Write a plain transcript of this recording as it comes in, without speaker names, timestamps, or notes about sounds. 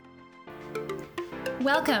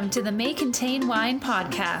Welcome to the May Contain Wine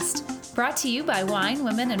podcast, brought to you by Wine,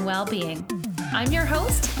 Women, and Wellbeing. I'm your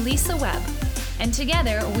host, Lisa Webb, and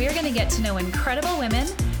together we're going to get to know incredible women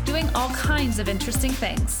doing all kinds of interesting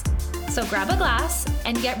things. So grab a glass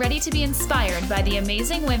and get ready to be inspired by the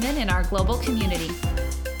amazing women in our global community.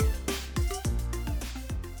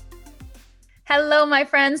 Hello, my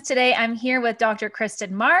friends. Today I'm here with Dr.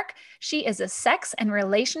 Kristen Mark. She is a sex and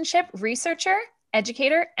relationship researcher,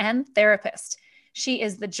 educator, and therapist. She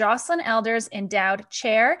is the Jocelyn Elders Endowed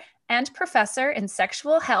Chair and Professor in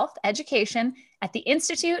Sexual Health Education at the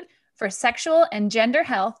Institute for Sexual and Gender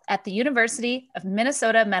Health at the University of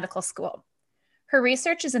Minnesota Medical School. Her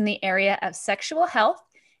research is in the area of sexual health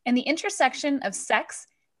and the intersection of sex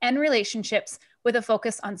and relationships with a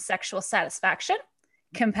focus on sexual satisfaction,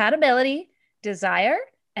 compatibility, desire,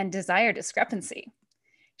 and desire discrepancy.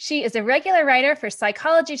 She is a regular writer for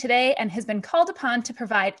Psychology Today and has been called upon to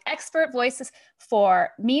provide expert voices for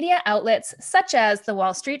media outlets such as the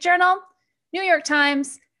Wall Street Journal, New York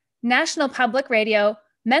Times, National Public Radio,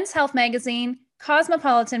 Men's Health Magazine,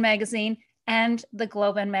 Cosmopolitan Magazine, and the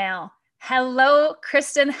Globe and Mail. Hello,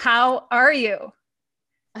 Kristen. How are you?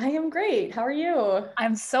 I am great. How are you?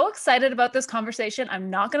 I'm so excited about this conversation. I'm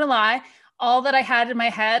not going to lie. All that I had in my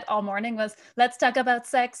head all morning was, let's talk about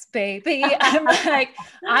sex, baby. I'm like,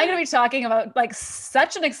 I'm going to be talking about like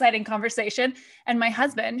such an exciting conversation. And my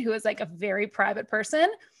husband, who is like a very private person,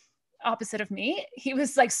 opposite of me, he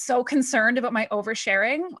was like so concerned about my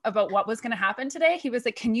oversharing about what was going to happen today. He was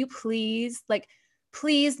like, can you please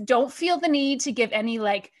don't feel the need to give any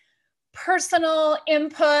like personal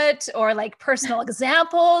input or like personal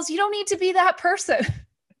examples. You don't need to be that person.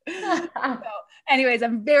 So, anyways,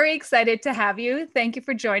 I'm very excited to have you. Thank you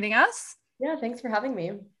for joining us. Yeah, thanks for having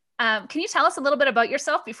me. Can you tell us a little bit about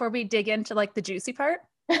yourself before we dig into like the juicy part?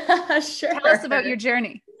 Sure. Tell us about your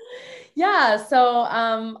journey. Yeah, so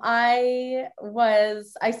I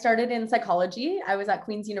started in psychology. I was at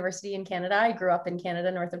Queen's University in Canada. I grew up in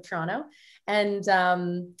Canada, north of Toronto. And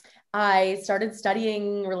I started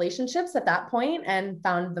studying relationships at that point and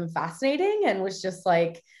found them fascinating and was just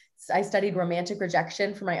like, I studied romantic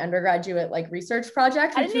rejection for my undergraduate like research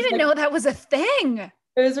project. I didn't even know that was a thing.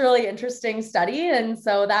 It was a really interesting study. And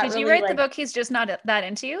so that Did you write the book, He's Just Not That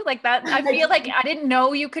Into You? Like that, I feel like I didn't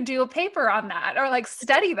know you could do a paper on that or like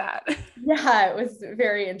study that. Yeah, it was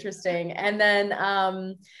very interesting. And then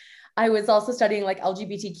I was also studying like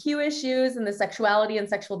LGBTQ issues and the sexuality and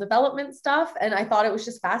sexual development stuff. And I thought it was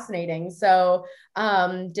just fascinating. So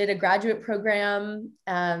did a graduate program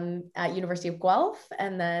at University of Guelph,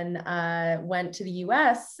 and then went to the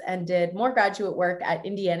US and did more graduate work at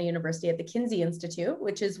Indiana University at the Kinsey Institute,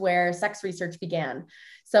 which is where sex research began.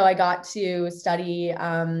 So I got to study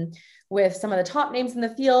with some of the top names in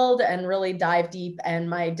the field and really dive deep. And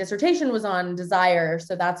my dissertation was on desire.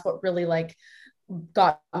 So that's what really like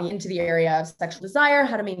got me into the area of sexual desire,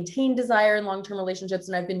 how to maintain desire in long-term relationships.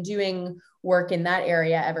 And I've been doing work in that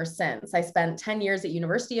area ever since. I spent 10 years at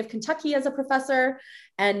University of Kentucky as a professor,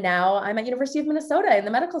 and now I'm at University of Minnesota in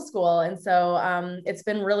the medical school. And so it's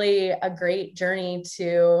been really a great journey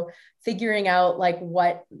to figuring out like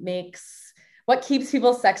what keeps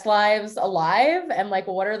people's sex lives alive, and like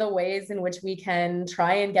what are the ways in which we can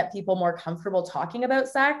try and get people more comfortable talking about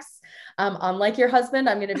sex. Unlike your husband,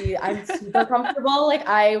 I'm super comfortable. Like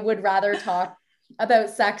I would rather talk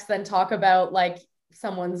about sex than talk about like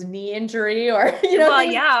someone's knee injury or, well,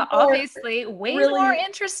 yeah, obviously way really more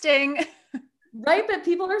interesting. Right. But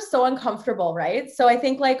people are so uncomfortable. Right. So I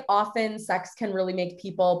think like often sex can really make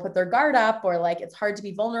people put their guard up, or like it's hard to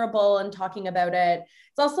be vulnerable and talking about it.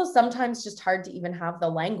 It's also sometimes just hard to even have the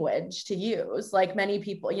language to use. Like many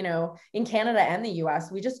people, in Canada and the US,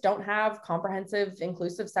 we just don't have comprehensive,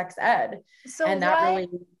 inclusive sex ed. And that really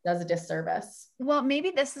does a disservice. Well,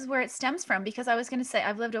 maybe this is where it stems from, because I was going to say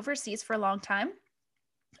I've lived overseas for a long time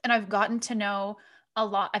and I've gotten to know a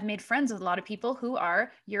lot. I've made friends with a lot of people who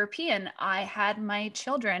are European. I had my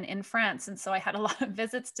children in France, and so I had a lot of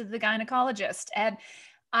visits to the gynecologist. And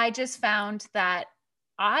I just found that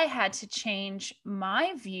I had to change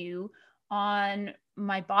my view on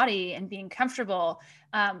my body and being comfortable,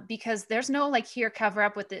 because there's no like, here, cover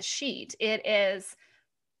up with this sheet. It is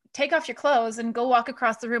take off your clothes and go walk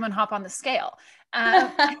across the room and hop on the scale. So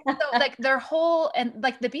like their whole, and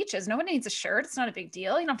like the beaches, no one needs a shirt. It's not a big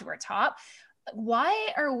deal. You don't have to wear a top. Why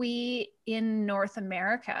are we in North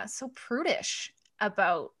America so prudish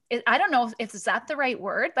about it? I don't know if is that the right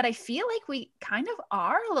word, but I feel like we kind of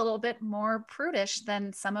are a little bit more prudish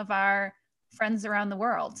than some of our friends around the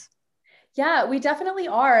world. Yeah, we definitely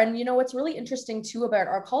are. And what's really interesting too about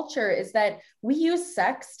our culture is that we use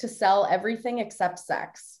sex to sell everything except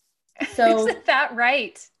sex. So isn't that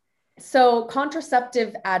right? So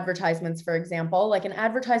contraceptive advertisements, for example, like an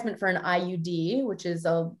advertisement for an IUD, which is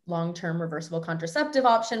a long-term reversible contraceptive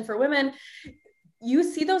option for women, you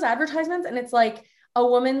see those advertisements and it's like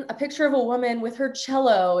a picture of a woman with her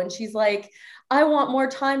cello. And she's like, I want more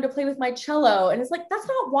time to play with my cello. And it's like, that's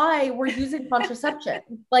not why we're using contraception.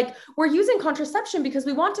 Like, we're using contraception because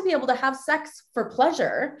we want to be able to have sex for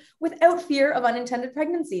pleasure without fear of unintended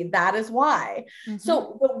pregnancy. That is why. Mm-hmm.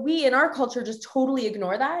 So, but we in our culture just totally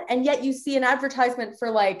ignore that. And yet you see an advertisement for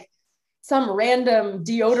like some random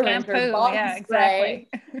deodorant shampoo, or body spray,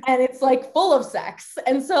 exactly. And it's like full of sex.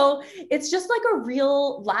 And so it's just like a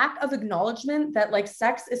real lack of acknowledgement that like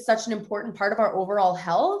sex is such an important part of our overall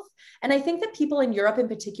health. And I think that people in Europe in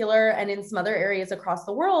particular, and in some other areas across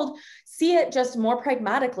the world, see it just more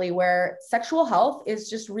pragmatically, where sexual health is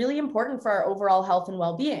just really important for our overall health and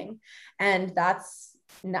well-being. And that's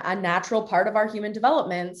a natural part of our human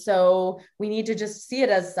development. So we need to just see it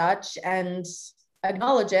as such and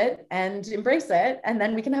acknowledge it and embrace it, and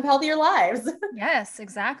then we can have healthier lives. Yes,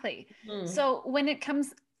 exactly. So when it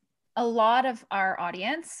comes, a lot of our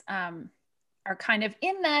audience are kind of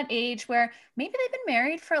in that age where maybe they've been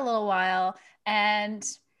married for a little while, and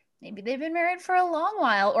maybe they've been married for a long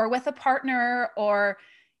while, or with a partner, or,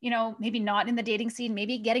 you know, maybe not in the dating scene,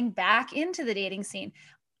 maybe getting back into the dating scene.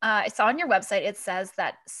 I saw on your website, it says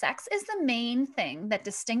that sex is the main thing that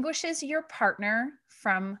distinguishes your partner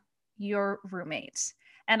from your roommate.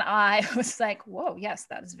 And I was like, whoa, yes,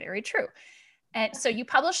 that is very true. And so you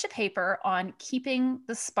published a paper on keeping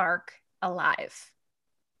the spark alive.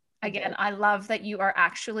 Again, I love that you are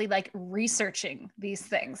actually like researching these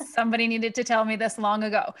things. Somebody needed to tell me this long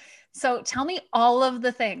ago. So tell me all of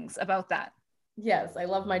the things about that. Yes, I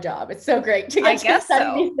love my job. It's so great to get to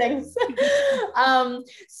study these things.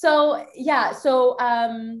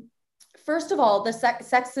 First of all, the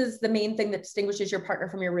sex is the main thing that distinguishes your partner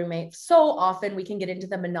from your roommate. So often we can get into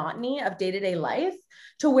the monotony of day-to-day life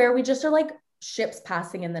to where we just are like ships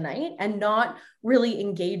passing in the night and not really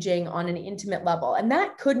engaging on an intimate level. And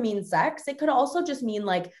that could mean sex. It could also just mean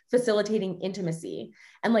like facilitating intimacy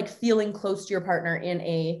and like feeling close to your partner in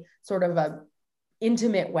a sort of a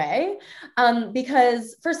intimate way.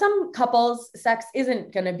 Because for some couples, sex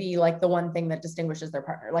isn't going to be like the one thing that distinguishes their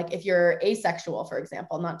partner. Like if you're asexual, for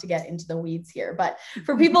example, not to get into the weeds here, but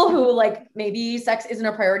for people who like maybe sex isn't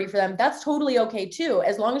a priority for them, that's totally okay too,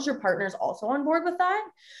 as long as your partner's also on board with that.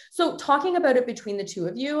 So talking about it between the two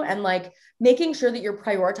of you and like making sure that you're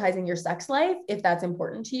prioritizing your sex life, if that's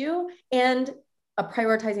important to you, and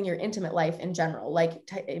prioritizing your intimate life in general, like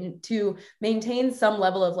to maintain some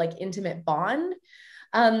level of like intimate bond.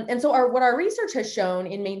 And so what our research has shown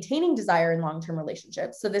in maintaining desire in long-term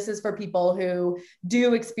relationships. So this is for people who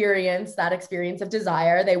do experience that experience of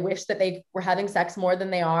desire. They wish that they were having sex more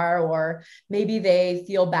than they are, or maybe they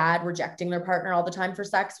feel bad rejecting their partner all the time for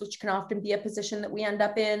sex, which can often be a position that we end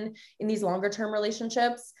up in these longer-term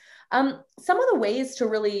relationships. Some of the ways to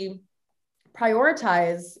really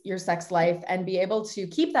prioritize your sex life and be able to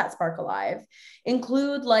keep that spark alive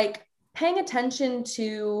include like paying attention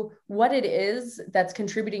to what it is that's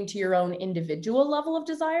contributing to your own individual level of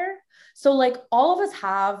desire. So like all of us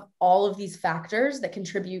have all of these factors that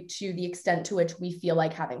contribute to the extent to which we feel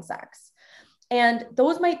like having sex. And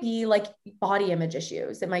those might be like body image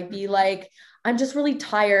issues. It might be like, I'm just really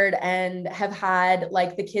tired and have had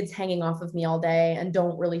like the kids hanging off of me all day and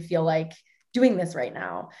don't really feel like doing this right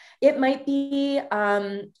now. It might be,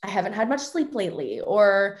 I haven't had much sleep lately,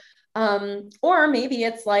 or maybe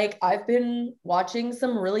it's like, I've been watching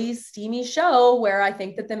some really steamy show where I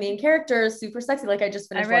think that the main character is super sexy. Like I just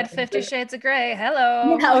finished. I read 50 Shades of Grey.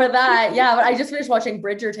 Hello. Yeah, or that. Yeah. But I just finished watching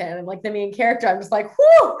Bridgerton, and like the main character, I'm just like,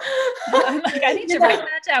 whoo. I'm like, I need to write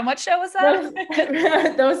that down. What show was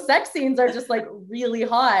that? Those sex scenes are just like really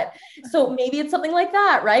hot. So maybe it's something like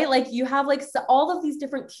that, right? Like you have like all of these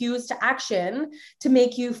different cues to action to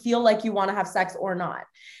make you feel like you want to have sex or not.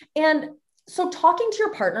 And so talking to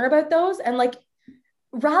your partner about those, and like,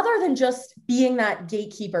 rather than just being that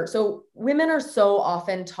gatekeeper. So women are so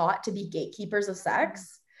often taught to be gatekeepers of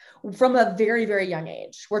sex from a very, very young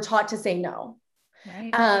age. We're taught to say no.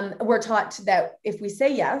 Right. We're taught that if we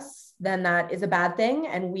say yes, then that is a bad thing.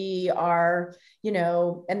 And we are, you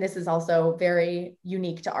know, and this is also very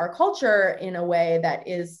unique to our culture in a way that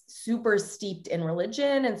is super steeped in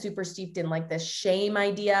religion and super steeped in like this shame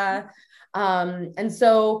idea. And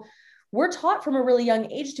so we're taught from a really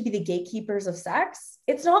young age to be the gatekeepers of sex.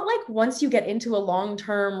 It's not like once you get into a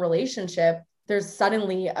long-term relationship, there's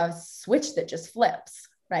suddenly a switch that just flips,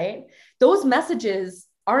 right? Those messages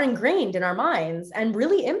are ingrained in our minds and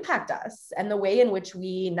really impact us and the way in which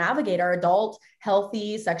we navigate our adult,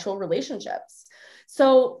 healthy sexual relationships.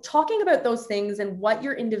 So talking about those things and what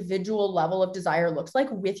your individual level of desire looks like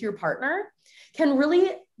with your partner can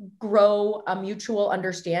really grow a mutual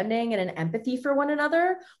understanding and an empathy for one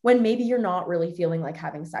another when maybe you're not really feeling like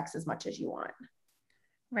having sex as much as you want.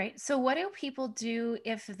 Right. So what do people do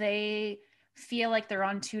if they feel like they're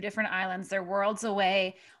on two different islands, they're worlds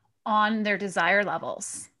away on their desire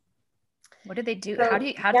levels? What do they do? So, How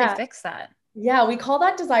do they fix that? Yeah, we call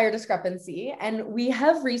that desire discrepancy. And we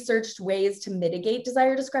have researched ways to mitigate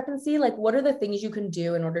desire discrepancy. Like, what are the things you can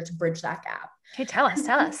do in order to bridge that gap? Okay, tell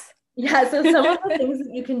us. Yeah, so some of the things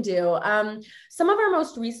that you can do. Some of our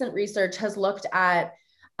most recent research has looked at,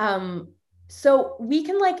 so we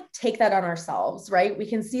can like take that on ourselves, right? We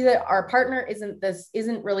can see that our partner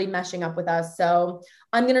isn't really meshing up with us. So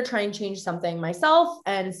I'm going to try and change something myself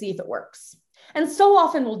and see if it works. And so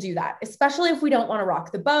often we'll do that, especially if we don't want to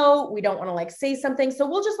rock the boat. We don't want to like say something. So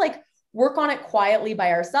we'll just like work on it quietly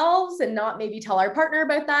by ourselves and not maybe tell our partner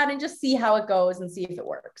about that and just see how it goes and see if it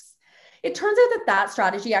works. It turns out that that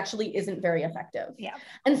strategy actually isn't very effective. Yeah.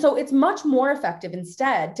 And so it's much more effective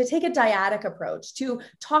instead to take a dyadic approach, to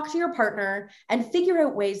talk to your partner and figure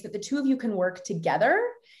out ways that the two of you can work together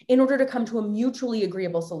in order to come to a mutually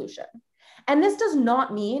agreeable solution. And this does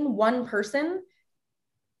not mean one person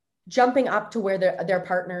jumping up to where their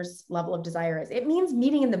partner's level of desire is. It means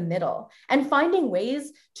meeting in the middle and finding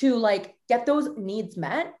ways to like get those needs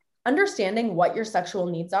met. Understanding what your sexual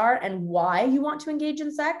needs are and why you want to engage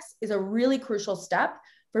in sex is a really crucial step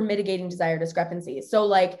for mitigating desire discrepancies. So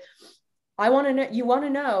like, you want to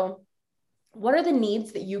know, what are the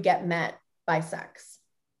needs that you get met by sex,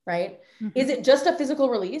 right? Mm-hmm. Is it just a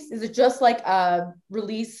physical release? Is it just like a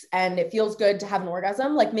release and it feels good to have an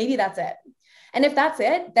orgasm? Like maybe that's it. And if that's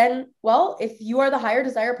it, then, well, if you are the higher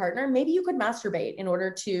desire partner, maybe you could masturbate in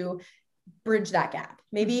order to bridge that gap.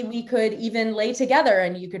 Maybe we could even lay together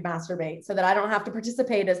and you could masturbate so that I don't have to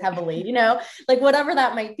participate as heavily, like whatever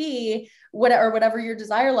that might be, whatever your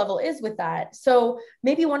desire level is with that. So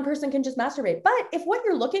maybe one person can just masturbate. But if what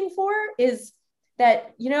you're looking for is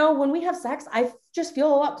that, when we have sex, I just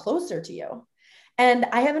feel a lot closer to you and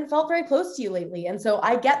I haven't felt very close to you lately. And so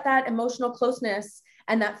I get that emotional closeness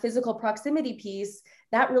and that physical proximity piece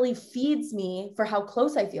that really feeds me for how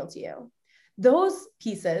close I feel to you. Those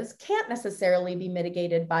pieces can't necessarily be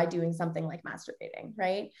mitigated by doing something like masturbating,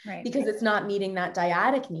 right? Because it's not meeting that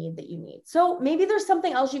dyadic need that you need. So maybe there's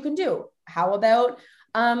something else you can do. How about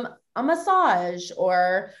a massage,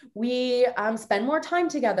 or we spend more time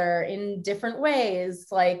together in different ways?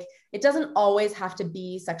 Like it doesn't always have to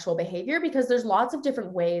be sexual behavior because there's lots of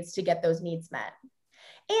different ways to get those needs met.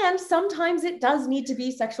 And sometimes it does need to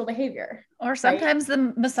be sexual behavior. Or sometimes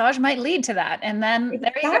the massage might lead to that. And then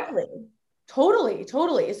there you go.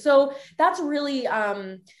 Totally. So that's really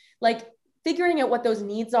like figuring out what those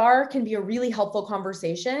needs are can be a really helpful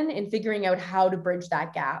conversation in figuring out how to bridge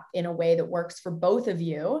that gap in a way that works for both of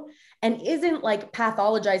you and isn't like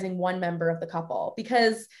pathologizing one member of the couple,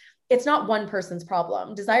 because it's not one person's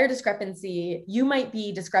problem. Desire discrepancy, you might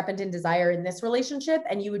be discrepant in desire in this relationship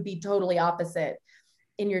and you would be totally opposite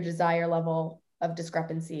in your desire level of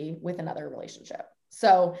discrepancy with another relationship.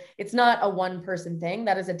 So it's not a one person thing.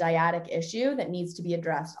 That is a dyadic issue that needs to be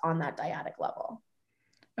addressed on that dyadic level.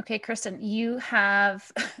 Okay, Kristen,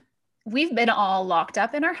 we've been all locked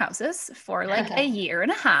up in our houses for like a year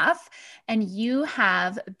and a half, and you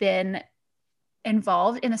have been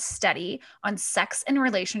involved in a study on sex and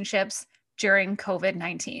relationships during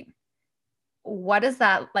COVID-19. What is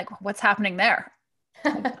that like? What's happening there?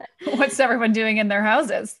 What's everyone doing in their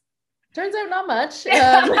houses? Turns out not much. It's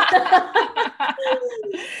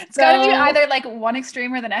got to be either like one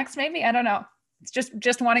extreme or the next, maybe. I don't know. It's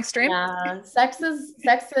just one extreme. Yeah, sex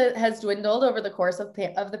has dwindled over the course of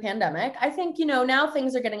the pandemic. I think, now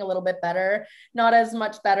things are getting a little bit better, not as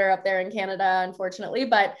much better up there in Canada, unfortunately,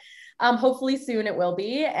 but hopefully soon it will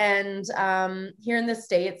be. And here in the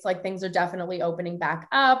States, like things are definitely opening back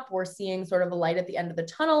up. We're seeing sort of a light at the end of the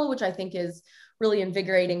tunnel, which I think is really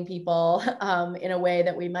invigorating people in a way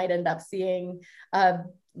that we might end up seeing a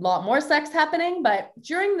lot more sex happening. But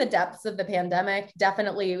during the depths of the pandemic,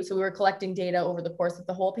 definitely, so we were collecting data over the course of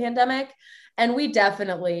the whole pandemic, and we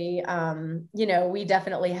definitely, we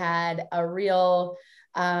definitely had a real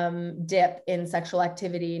dip in sexual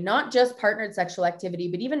activity, not just partnered sexual activity,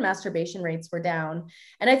 but even masturbation rates were down.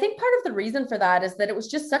 And I think part of the reason for that is that it was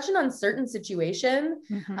just such an uncertain situation.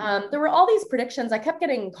 Mm-hmm. There were all these predictions. I kept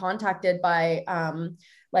getting contacted by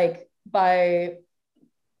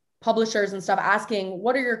publishers and stuff asking,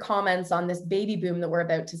 what are your comments on this baby boom that we're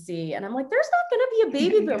about to see? And I'm like, there's not going to be a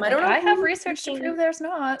baby boom. I don't know. I have research to prove there's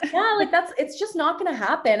not. Yeah, like it's just not going to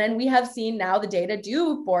happen. And we have seen now the data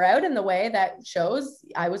do bore out in the way that shows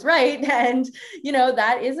I was right. And,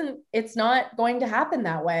 it's not going to happen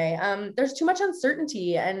that way. There's too much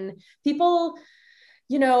uncertainty, and people,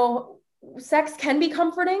 sex can be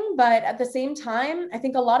comforting, but at the same time, I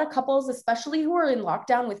think a lot of couples, especially who are in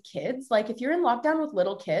lockdown with kids, like if you're in lockdown with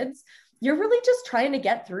little kids, you're really just trying to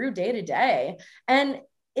get through day to day. And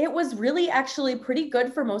it was really actually pretty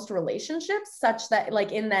good for most relationships, such that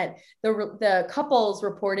like in that the couples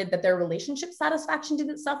reported that their relationship satisfaction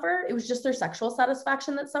didn't suffer. It was just their sexual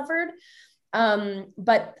satisfaction that suffered.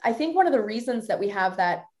 But I think one of the reasons that we have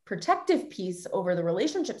that protective piece over the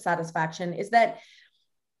relationship satisfaction is that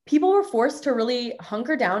people were forced to really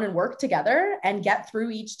hunker down and work together and get through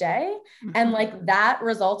each day. Mm-hmm. And like that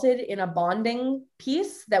resulted in a bonding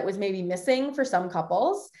piece that was maybe missing for some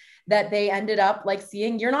couples, that they ended up like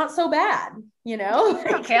seeing, you're not so bad,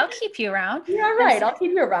 Okay, I'll keep you around. Yeah, right. I'll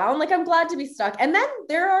keep you around. Like, I'm glad to be stuck. And then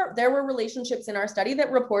there were relationships in our study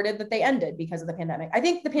that reported that they ended because of the pandemic. I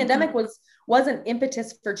think the pandemic was an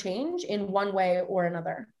impetus for change in one way or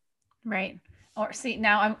another. Right. Or see,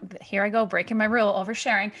 now here I go breaking my rule,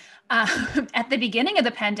 oversharing. At the beginning of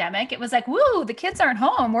the pandemic, it was like, woo, the kids aren't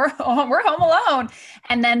home. We're home alone.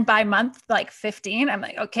 And then by month like 15, I'm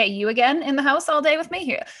like, okay, you again in the house all day with me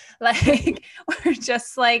here. Like, we're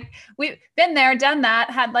just like, we've been there, done that,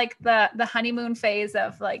 had like the honeymoon phase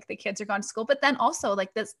of like the kids are gone to school, but then also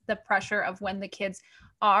like the pressure of when the kids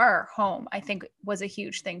are home, I think was a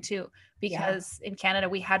huge thing too, because in Canada,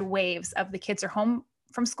 we had waves of the kids are home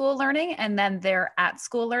from school learning and then they're at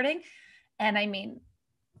school learning. And I mean,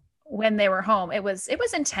 when they were home, it was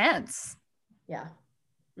intense. Yeah.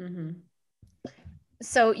 Mm-hmm.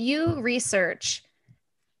 So you research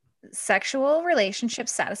sexual relationship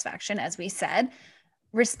satisfaction, as we said,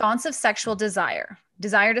 responsive sexual desire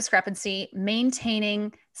discrepancy,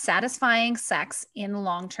 maintaining satisfying sex in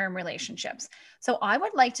long-term relationships. So I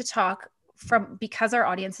would like to talk because our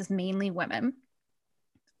audience is mainly women,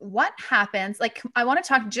 what happens, like I want to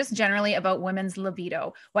talk just generally about women's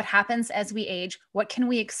libido, what happens as we age, what can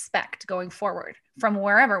we expect going forward from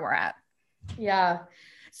wherever we're at? Yeah.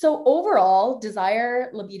 So overall, desire,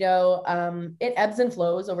 libido, it ebbs and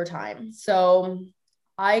flows over time. So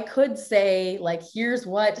I could say like, here's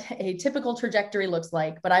what a typical trajectory looks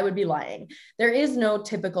like, but I would be lying. There is no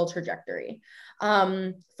typical trajectory.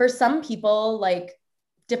 For some people, like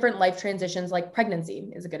different life transitions, like pregnancy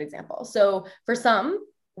is a good example. So for some,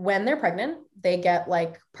 when they're pregnant, they get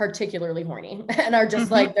like particularly horny and are just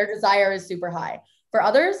like, their desire is super high. For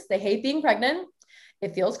others, they hate being pregnant.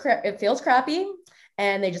 It feels crappy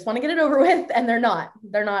and they just want to get it over with. And they're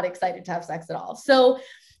not excited to have sex at all. So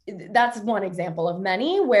that's one example of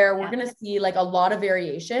many where we're going to see like a lot of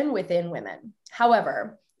variation within women.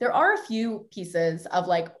 However, there are a few pieces of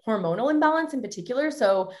like hormonal imbalance in particular.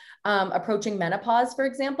 So approaching menopause, for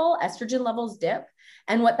example, estrogen levels dip.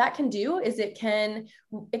 And what that can do is it can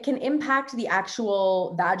impact the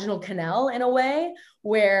actual vaginal canal in a way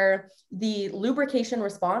where the lubrication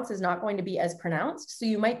response is not going to be as pronounced. So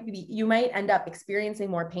you might end up experiencing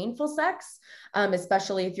more painful sex,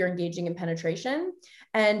 especially if you're engaging in penetration.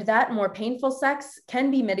 And that more painful sex can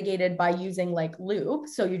be mitigated by using like lube.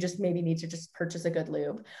 So you just maybe need to just purchase a good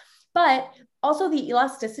lube. But also the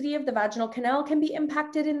elasticity of the vaginal canal can be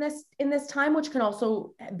impacted in this time, which can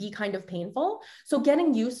also be kind of painful. So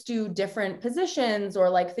getting used to different positions or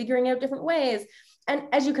like figuring out different ways. And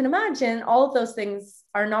as you can imagine, all of those things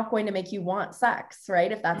are not going to make you want sex,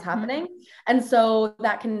 right? If that's happening. And so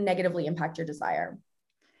that can negatively impact your desire.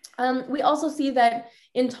 We also see that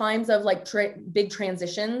in times of like big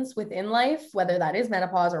transitions within life, whether that is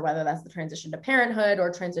menopause or whether that's the transition to parenthood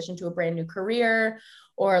or transition to a brand new career,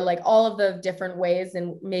 or like all of the different ways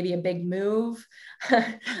and maybe a big move. You're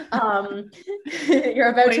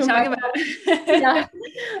about what are you talking about? Yeah.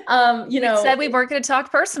 We said we weren't going to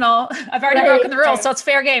talk personal. I've already broken the rules, so it's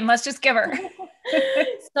fair game. Let's just give her.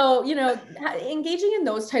 So, engaging in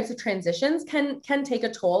those types of transitions can take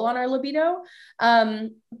a toll on our libido.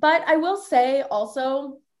 But I will say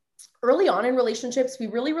also, early on in relationships, we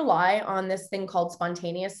really rely on this thing called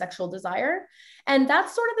spontaneous sexual desire. And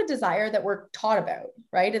that's sort of the desire that we're taught about,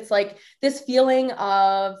 right? It's like this feeling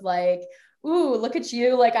of like, ooh, look at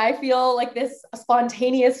you. Like, I feel like this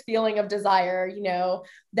spontaneous feeling of desire,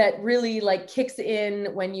 that really like kicks in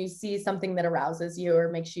when you see something that arouses you or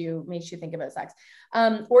makes you think about sex.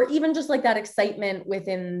 Or even just like that excitement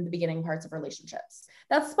within the beginning parts of relationships.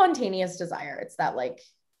 That's spontaneous desire. It's that like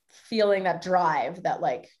feeling that drive that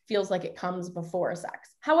like feels like it comes before sex.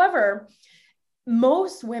 However,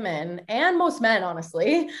 most women and most men,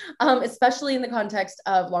 honestly, especially in the context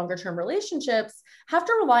of longer term relationships, have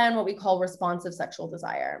to rely on what we call responsive sexual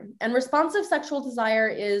desire. And responsive sexual desire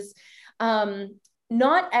is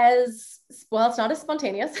not as well, it's not as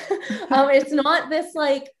spontaneous. It's not this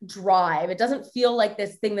like drive. It doesn't feel like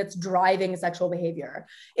this thing that's driving sexual behavior.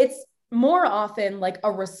 It's more often like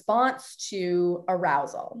a response to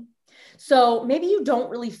arousal. So maybe you don't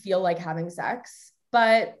really feel like having sex,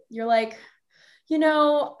 but you're like,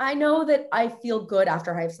 I know that I feel good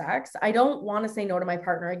after I have sex. I don't want to say no to my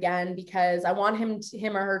partner again because I want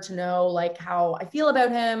him or her to know like how I feel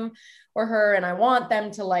about him or her. And I want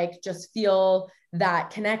them to like just feel that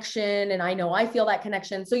connection. And I know I feel that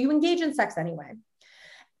connection. So you engage in sex anyway,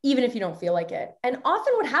 even if you don't feel like it. And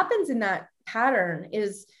often what happens in that pattern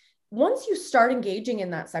is once you start engaging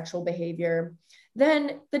in that sexual behavior,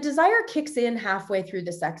 then the desire kicks in halfway through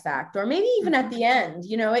the sex act, or maybe even at the end,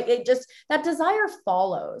 it just, that desire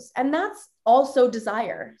follows. And that's also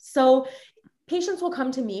desire. So patients will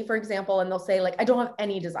come to me, for example, and they'll say like, I don't have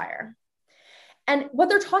any desire. And what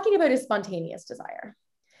they're talking about is spontaneous desire.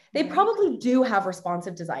 They probably do have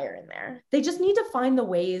responsive desire in there. They just need to find the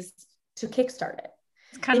ways to kickstart it.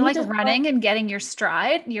 It's kind of like running and getting your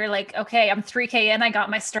stride. You're like, okay, I'm 3K in, I got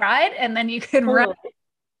my stride. And then you can run.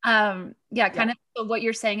 Kind of what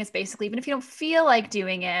you're saying is basically, even if you don't feel like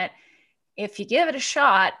doing it, if you give it a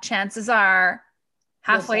shot, chances are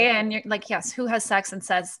halfway in, you're like, yes, who has sex and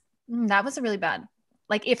says, that was really bad.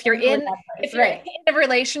 Like if you're in a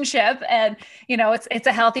relationship and, it's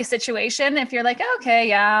a healthy situation, if you're like, okay,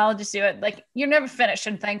 yeah, I'll just do it. Like you're never finished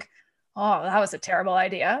and think, oh, that was a terrible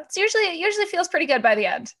idea. It's it usually feels pretty good by the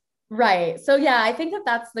end. Right. So yeah, I think that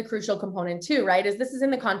that's the crucial component too, right? Is this is in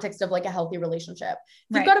the context of like a healthy relationship.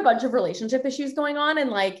 If you've got a bunch of relationship issues going on and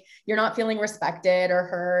like, you're not feeling respected or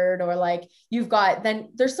heard, or like then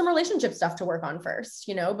there's some relationship stuff to work on first,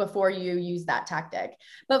 before you use that tactic.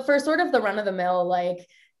 But for sort of the run of the mill, like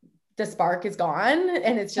the spark is gone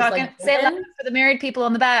and it's just say that for the married people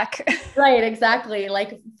in the back. Right. Exactly.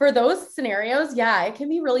 Like for those scenarios, yeah, it can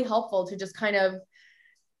be really helpful to just kind of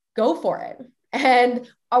go for it. And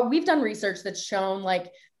we've done research that's shown like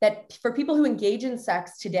that for people who engage in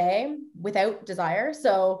sex today without desire.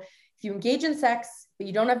 So if you engage in sex, but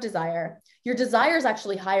you don't have desire, your desire is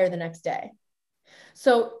actually higher the next day.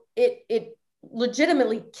 So it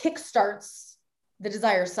legitimately kickstarts the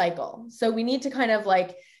desire cycle. So we need to kind of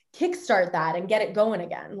like kickstart that and get it going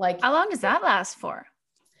again. Like how long does that last for?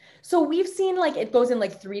 So we've seen like it goes in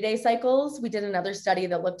like 3-day cycles. We did another study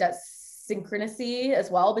that looked at synchronicity as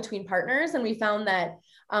well between partners. And we found that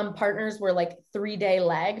partners were like 3-day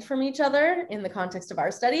lagged from each other in the context of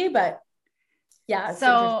our study. But yeah.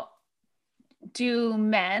 So do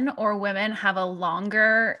men or women have a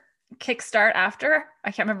longer kickstart after?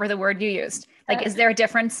 I can't remember the word you used. Like, is there a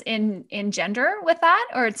difference in gender with that?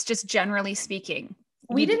 Or it's just generally speaking,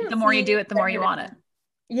 the more you do it, the more you want it.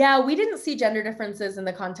 Yeah, we didn't see gender differences in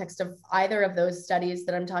the context of either of those studies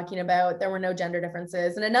that I'm talking about. There were no gender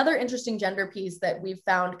differences. And another interesting gender piece that we've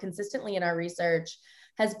found consistently in our research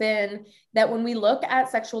has been that when we look at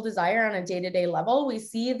sexual desire on a day-to-day level, we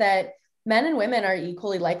see that men and women are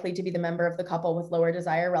equally likely to be the member of the couple with lower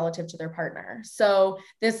desire relative to their partner. So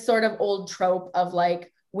this sort of old trope of like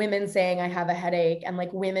women saying, I have a headache, and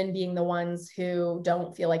like women being the ones who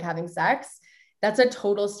don't feel like having sex, that's a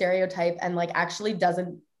total stereotype and like actually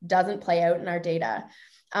doesn't play out in our data.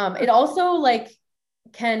 It also like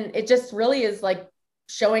it just really is like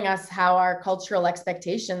showing us how our cultural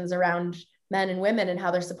expectations around men and women and how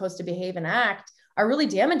they're supposed to behave and act are really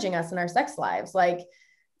damaging us in our sex lives. Like,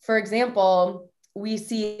 for example, we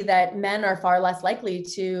see that men are far less likely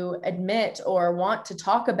to admit or want to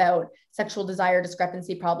talk about sexual desire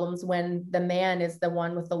discrepancy problems when the man is the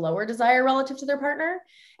one with the lower desire relative to their partner.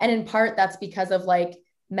 And in part, that's because of like,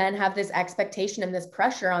 men have this expectation and this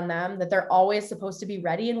pressure on them that they're always supposed to be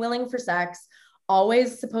ready and willing for sex,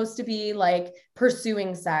 always supposed to be like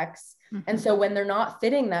pursuing sex. Mm-hmm. And so when they're not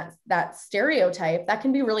fitting that stereotype, that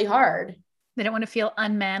can be really hard. They don't want to feel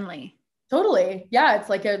unmanly. Totally. Yeah. It's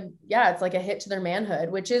like a hit to their manhood,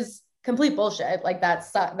 which is complete bullshit. Like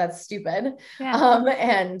that's stupid. Yeah.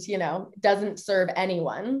 And doesn't serve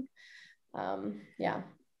anyone. Yeah.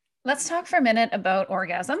 Let's talk for a minute about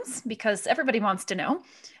orgasms because everybody wants to know.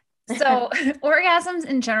 So orgasms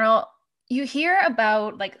in general, you hear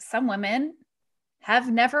about like some women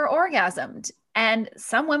have never orgasmed and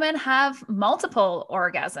some women have multiple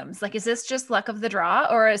orgasms. Like, is this just luck of the draw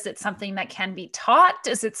or is it something that can be taught?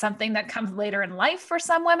 Is it something that comes later in life for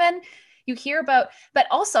some women? You hear about, but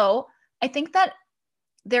also I think that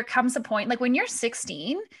there comes a point, like when you're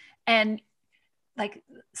 16 and like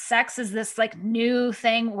sex is this like new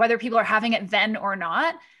thing, whether people are having it then or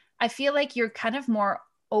not, I feel like you're kind of more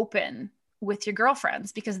open with your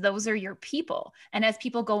girlfriends because those are your people. And as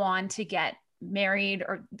people go on to get married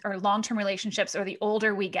or long-term relationships, or the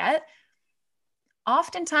older we get,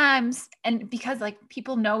 oftentimes, and because like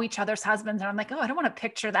people know each other's husbands, and I'm like, oh, I don't want to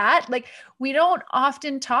picture that. Like we don't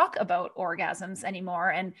often talk about orgasms anymore,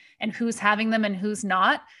 and who's having them and who's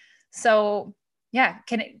not. So yeah,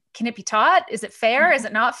 can it be taught? Is it fair? Is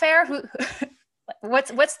it not fair?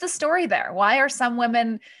 What's the story there? Why are some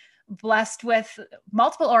women blessed with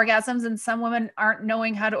multiple orgasms and some women aren't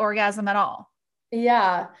knowing how to orgasm at all?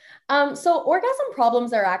 Yeah. So orgasm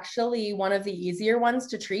problems are actually one of the easier ones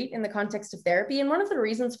to treat in the context of therapy. And one of the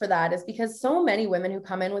reasons for that is because so many women who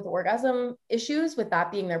come in with orgasm issues, with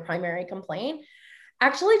that being their primary complaint,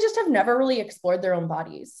 actually just have never really explored their own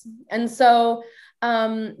bodies. And so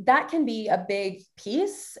that can be a big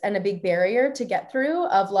piece and a big barrier to get through,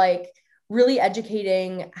 of like really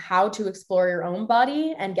educating how to explore your own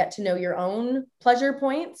body and get to know your own pleasure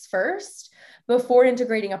points first before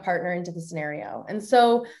integrating a partner into the scenario. And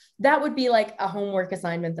so that would be like a homework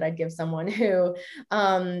assignment that I'd give someone who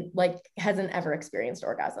like hasn't ever experienced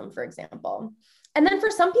orgasm, for example. And then for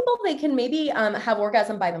some people, they can maybe have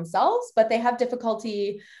orgasm by themselves, but they have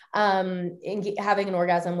difficulty in having an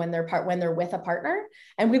orgasm when they're with a partner.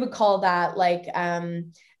 And we would call that like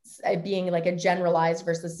being like a generalized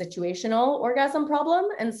versus situational orgasm problem.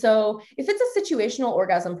 And so if it's a situational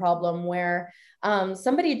orgasm problem where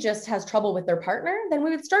somebody just has trouble with their partner, then we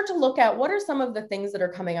would start to look at what are some of the things that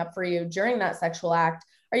are coming up for you during that sexual act.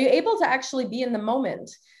 Are you able to actually be in the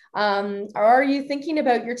moment? Or are you thinking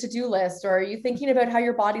about your to-do list? Or are you thinking about how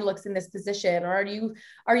your body looks in this position? Or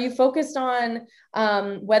are you focused on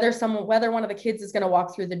whether one of the kids is going to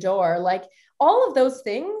walk through the door? Like all of those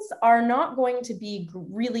things are not going to be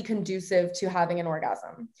really conducive to having an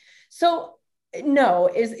orgasm. So no,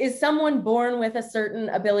 is someone born with a certain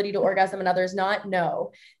ability to orgasm and others not?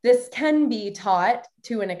 No, this can be taught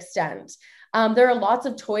to an extent. There are lots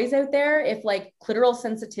of toys out there. If like clitoral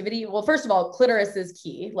sensitivity, well, first of all, clitoris is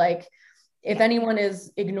key. Like if anyone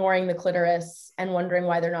is ignoring the clitoris and wondering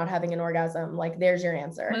why they're not having an orgasm, like there's your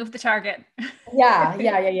answer. Move the target.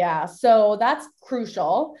 Yeah. So that's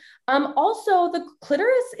crucial. Also, the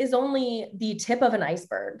clitoris is only the tip of an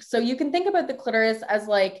iceberg. So you can think about the clitoris as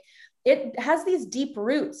like, it has these deep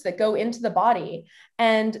roots that go into the body,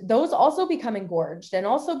 and those also become engorged and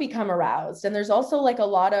also become aroused. And there's also like a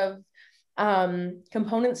lot of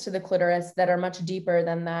components to the clitoris that are much deeper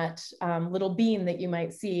than that little bean that you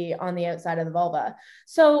might see on the outside of the vulva.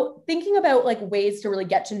 So thinking about like ways to really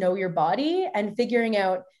get to know your body and figuring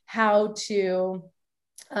out how to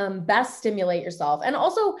best stimulate yourself. And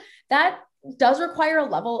also that does require a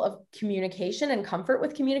level of communication and comfort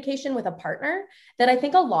with communication with a partner that I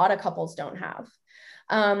think a lot of couples don't have.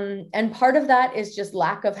 And part of that is just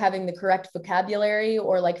lack of having the correct vocabulary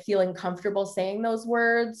or like feeling comfortable saying those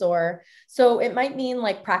words. Or so it might mean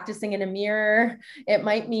like practicing in a mirror. It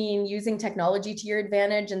might mean using technology to your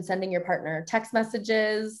advantage and sending your partner text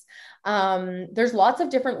messages. There's lots of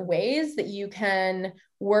different ways that you can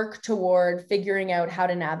work toward figuring out how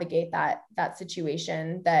to navigate that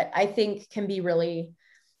situation that I think can be really,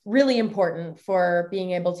 really important for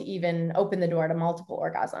being able to even open the door to multiple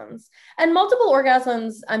orgasms. And multiple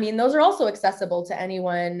orgasms, I mean, those are also accessible to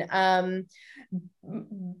anyone.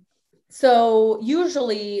 So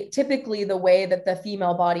usually, typically the way that the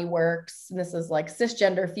female body works, and this is like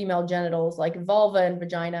cisgender female genitals, like vulva and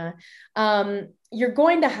vagina, you're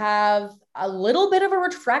going to have a little bit of a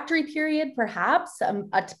refractory period, perhaps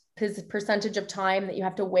a percentage of time that you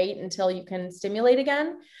have to wait until you can stimulate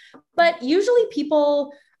again. But usually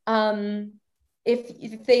people,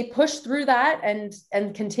 if they push through that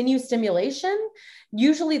and continue stimulation,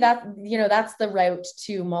 usually that's the route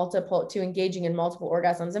to engaging in multiple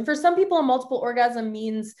orgasms. And for some people, a multiple orgasm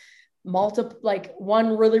means like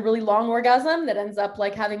one really, really long orgasm that ends up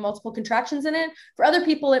like having multiple contractions in it. For other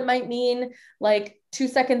people, it might mean like 2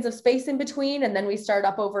 seconds of space in between, and then we start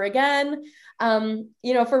up over again.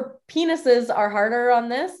 For penises are harder on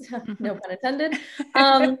this, no pun intended.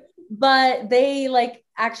 But they like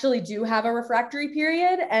actually do have a refractory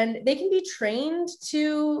period, and they can be trained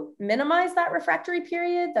to minimize that refractory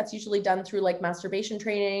period. That's usually done through like masturbation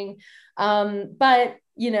training. But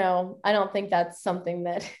I don't think that's something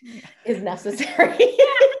that is necessary.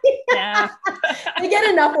 Yeah. They get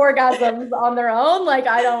enough orgasms on their own. Like,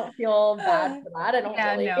 I don't feel bad for that. I don't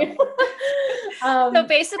really. No. So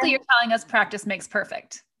basically you're telling us practice makes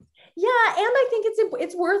perfect. Yeah. And I think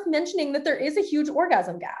it's worth mentioning that there is a huge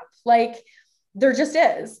orgasm gap. Like There just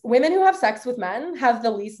is. Women who have sex with men have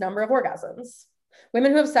the least number of orgasms.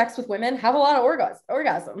 Women who have sex with women have a lot of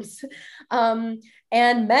orgasms.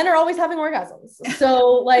 And men are always having orgasms.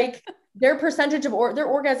 So like their percentage of their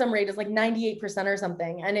orgasm rate is like 98% or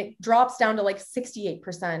something. And it drops down to like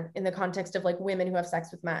 68% in the context of like women who have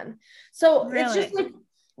sex with men. So Really? it's just like,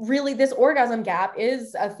 really, this orgasm gap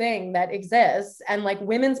is a thing that exists. And like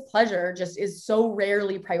women's pleasure just is so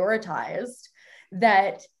rarely prioritized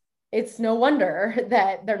that it's no wonder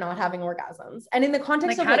that they're not having orgasms. And in the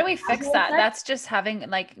context like, of how like, do we fix that? That's just having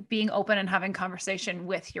like being open and having conversation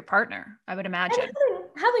with your partner, I would imagine.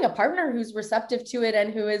 Having a partner who's receptive to it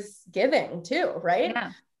and who is giving too, right?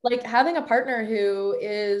 Yeah. Like having a partner who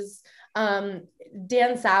is,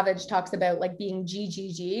 Dan Savage talks about like being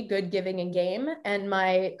GGG, good, giving, and game. And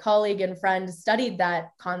my colleague and friend studied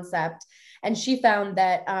that concept, and she found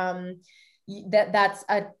that that's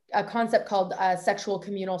a concept called sexual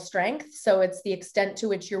communal strength. So it's the extent to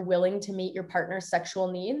which you're willing to meet your partner's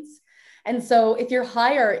sexual needs. And so if you're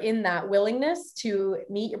higher in that willingness to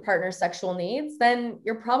meet your partner's sexual needs, then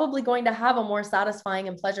you're probably going to have a more satisfying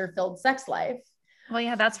and pleasure-filled sex life. Well,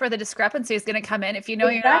 yeah, that's where the discrepancy is going to come in. If you know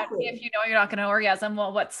Exactly. if you know you're not going to orgasm,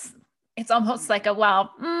 well, it's almost like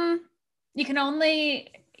you can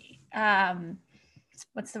only,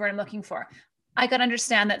 what's the word I'm looking for? I could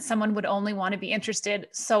understand that someone would only want to be interested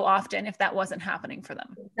so often if that wasn't happening for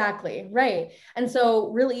them. Exactly. Right. And so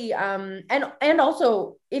really, and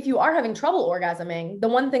also if you are having trouble orgasming, the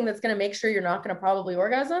one thing that's going to make sure you're not going to probably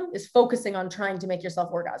orgasm is focusing on trying to make yourself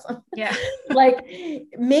orgasm. Yeah. Like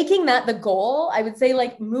making that the goal, I would say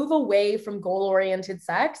like move away from goal-oriented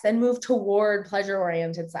sex and move toward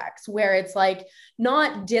pleasure-oriented sex, where it's like,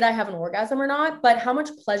 not did I have an orgasm or not, but how much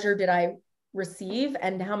pleasure did I receive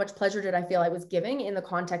and how much pleasure did I feel I was giving in the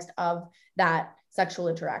context of that sexual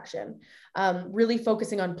interaction. Really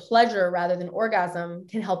focusing on pleasure rather than orgasm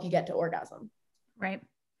can help you get to orgasm. Right.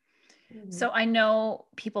 Mm-hmm. So I know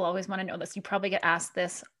people always want to know this. You probably get asked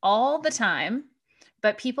this all the time,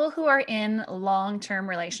 but people who are in long-term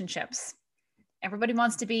relationships, everybody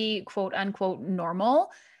wants to be quote unquote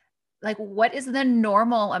normal. Like, what is the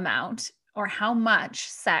normal amount or how much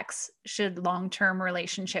sex should long-term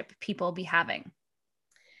relationship people be having?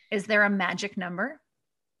 Is there a magic number?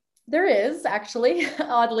 There is actually,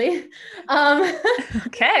 oddly.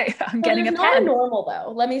 Okay, I'm getting a pen. There's not a normal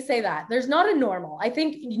though. Let me say that. There's not a normal. I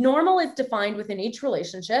think normal is defined within each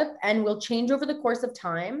relationship and will change over the course of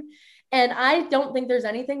time. And I don't think there's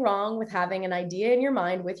anything wrong with having an idea in your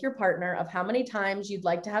mind with your partner of how many times you'd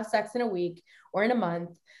like to have sex in a week or in a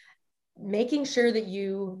month, making sure that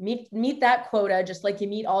you meet that quota just like you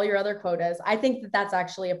meet all your other quotas. I think that that's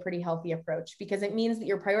actually a pretty healthy approach because it means that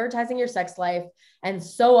you're prioritizing your sex life. And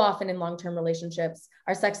so often in long-term relationships,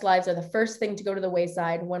 our sex lives are the first thing to go to the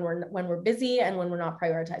wayside when we're busy and when we're not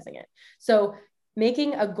prioritizing it. So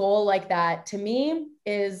making a goal like that to me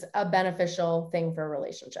is a beneficial thing for a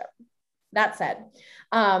relationship. That said,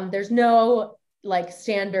 there's no like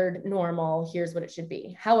standard normal, here's what it should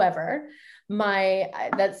be. However,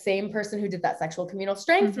 that same person who did that sexual communal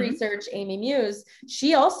strength research, Amy Muse,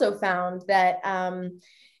 she also found that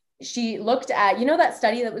she looked at, that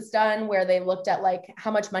study that was done where they looked at like how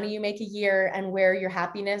much money you make a year and where your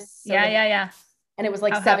happiness. Yeah. And it was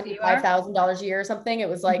like $75,000 a year or something. It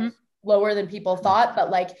was like lower than people thought, but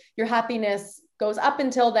like your happiness goes up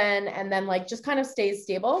until then and then like just kind of stays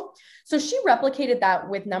stable. So she replicated that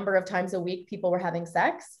with number of times a week people were having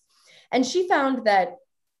sex. And she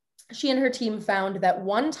and her team found that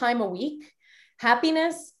one time a week,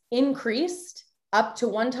 happiness increased up to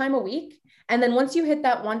one time a week. And then once you hit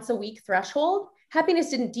that once a week threshold, happiness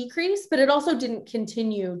didn't decrease, but it also didn't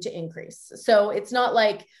continue to increase. So it's not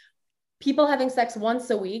like people having sex once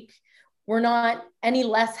a week were not any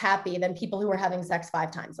less happy than people who were having sex 5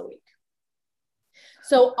 times a week.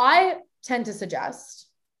 So I tend to suggest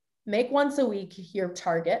make once a week your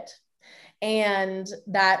target. And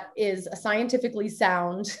that is a scientifically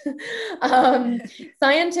sound, scientist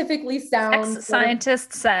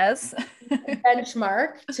says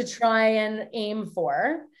benchmark to try and aim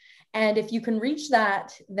for. And if you can reach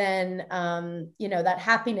that, then, that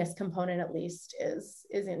happiness component at least is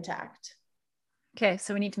intact. Okay,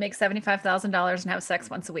 so we need to make $75,000 and have sex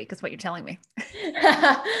once a week is what you're telling me.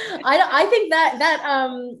 I think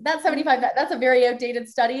that 75, that's a very outdated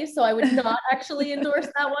study. So I would not actually endorse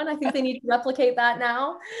that one. I think they need to replicate that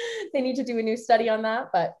now. They need to do a new study on that,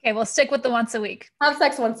 but. Okay, we'll stick with the once a week. Have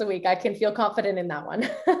sex once a week. I can feel confident in that one.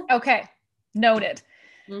 Okay, noted.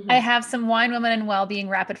 I have some wine, women, and well-being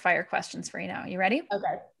rapid fire questions for you now. You ready?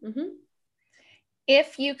 Okay.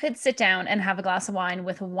 If you could sit down and have a glass of wine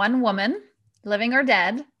with one woman, living or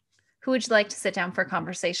dead, Who would you like to sit down for a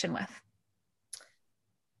conversation with?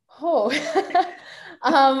 Oh,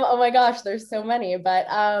 oh my gosh, there's so many, but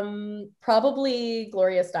probably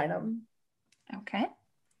Gloria Steinem. Okay.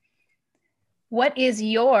 What is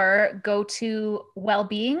your go-to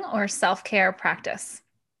well-being or self-care practice?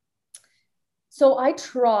 So I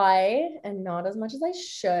try, and not as much as I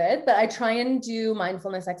should, but I try and do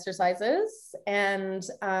mindfulness exercises, and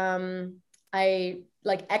I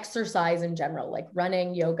like exercise in general, like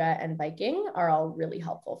running, yoga, and biking are all really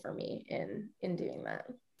helpful for me in doing that.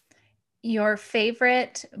 Your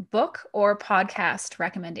favorite book or podcast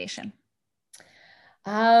recommendation?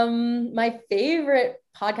 My favorite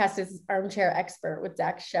podcast is Armchair Expert with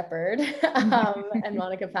Dax Shepard and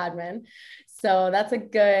Monica Padman. So that's a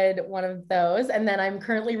good one of those. And then I'm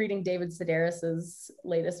currently reading David Sedaris's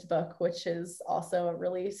latest book, which is also a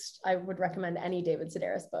really, I would recommend any David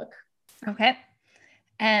Sedaris book. Okay.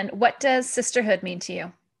 And what does sisterhood mean to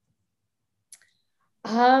you?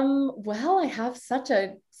 Well, I have such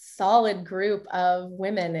a solid group of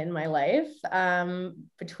women in my life,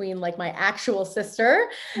 between like my actual sister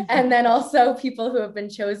and then also people who have been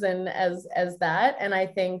chosen as that. And I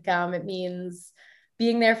think it means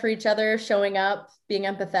being there for each other, showing up, being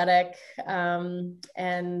empathetic,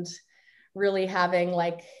 and really having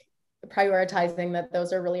like prioritizing that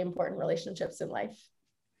those are really important relationships in life.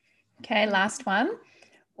 Okay, last one.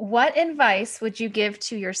 What advice would you give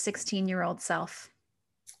to your 16-year-old self?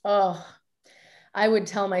 Oh, I would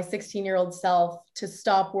tell my 16-year-old self to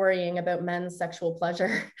stop worrying about men's sexual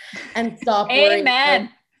pleasure and stop worrying about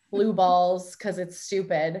blue balls because it's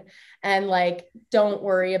stupid, and like don't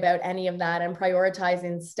worry about any of that and prioritize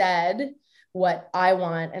instead what I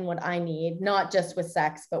want and what I need, not just with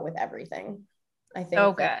sex but with everything. I think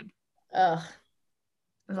so good.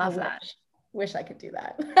 Love that. Wish I could do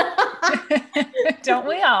that. Don't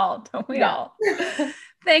we all?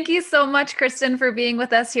 Thank you so much, Kristen, for being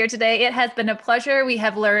with us here today. It has been a pleasure. We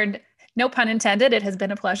have learned, no pun intended, it has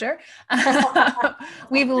been a pleasure.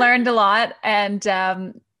 We've learned a lot,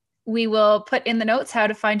 and we will put in the notes how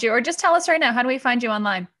to find you, or just tell us right now, how do we find you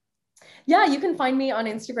online? Yeah, you can find me on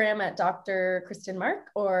Instagram at Dr. Kristen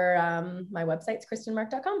Mark, or my website's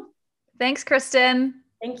kristenmark.com. Thanks, Kristen.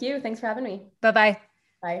 Thank you. Thanks for having me. Bye-bye.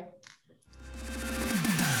 Bye.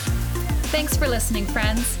 Thanks for listening,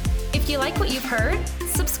 friends. If you like what you've heard,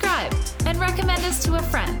 subscribe and recommend us to a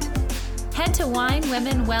friend. Head to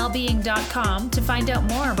winewomenwellbeing.com to find out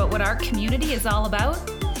more about what our community is all about,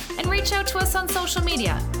 and reach out to us on social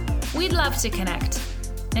media. We'd love to connect.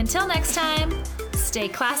 Until next time, stay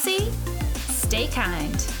classy, stay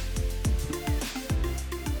kind.